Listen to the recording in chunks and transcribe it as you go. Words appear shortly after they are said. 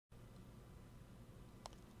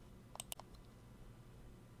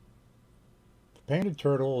The painted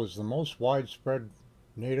turtle is the most widespread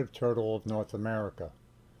native turtle of North America.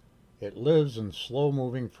 It lives in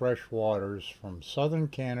slow-moving fresh waters from southern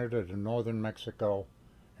Canada to northern Mexico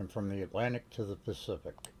and from the Atlantic to the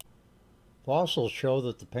Pacific. Fossils show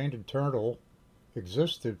that the painted turtle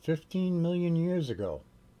existed 15 million years ago.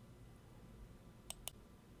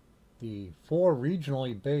 The four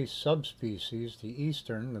regionally based subspecies, the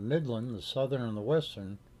eastern, the midland, the southern, and the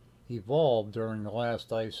western, evolved during the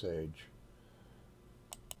last ice age.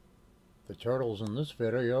 The turtles in this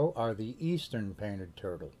video are the eastern painted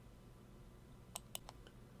turtle.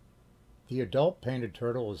 The adult painted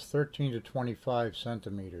turtle is 13 to 25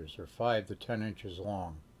 centimeters, or 5 to 10 inches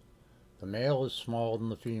long. The male is smaller than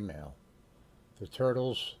the female. The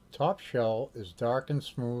turtle's top shell is dark and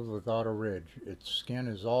smooth without a ridge. Its skin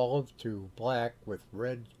is olive to black with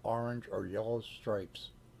red, orange, or yellow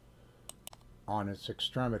stripes on its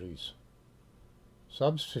extremities.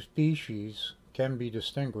 Subspecies can be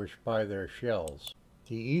distinguished by their shells.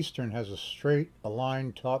 The eastern has a straight,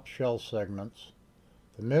 aligned top shell segments.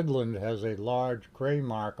 The midland has a large gray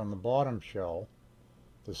mark on the bottom shell.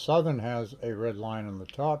 The southern has a red line on the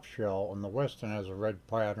top shell, and the western has a red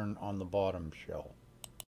pattern on the bottom shell.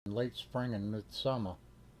 In late spring and midsummer,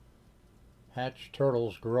 hatched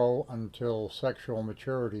turtles grow until sexual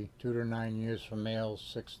maturity, 2 to 9 years for males,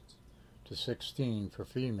 6 to 16 for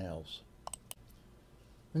females.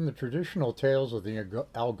 In the traditional tales of the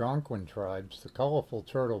Algonquin tribes, the colorful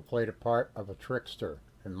turtle played a part of a trickster.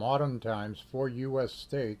 In modern times, 4 U.S.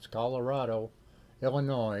 states, Colorado,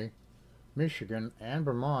 Illinois, Michigan, and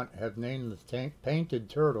Vermont, have named the painted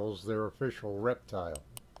turtles their official reptile.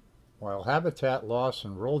 While habitat loss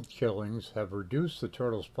and road killings have reduced the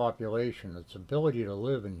turtle's population, its ability to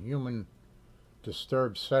live in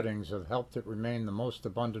human-disturbed settings have helped it remain the most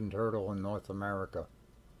abundant turtle in North America.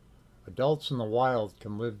 Adults in the wild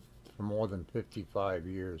can live for more than 55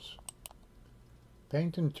 years.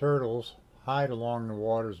 Painted turtles hide along the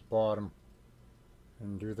water's bottom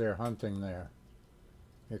and do their hunting there.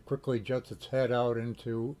 It quickly juts its head out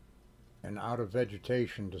into and out of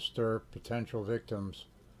vegetation to stir potential victims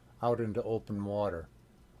out into open water,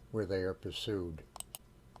 where they are pursued.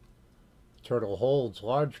 The turtle holds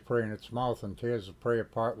large prey in its mouth and tears the prey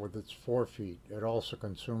apart with its forefeet. It also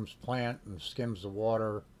consumes plant and skims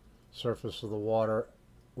the surface of the water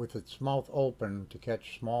with its mouth open to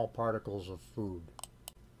catch small particles of food.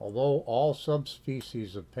 Although all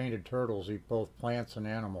subspecies of painted turtles eat both plants and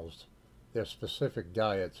animals, their specific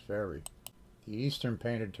diets vary. The eastern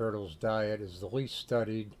painted turtle's diet is the least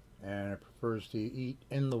studied, and it prefers to eat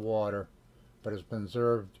in the water, but has been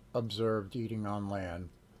observed eating on land.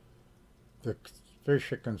 The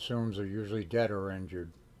fish it consumes are usually dead or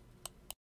injured.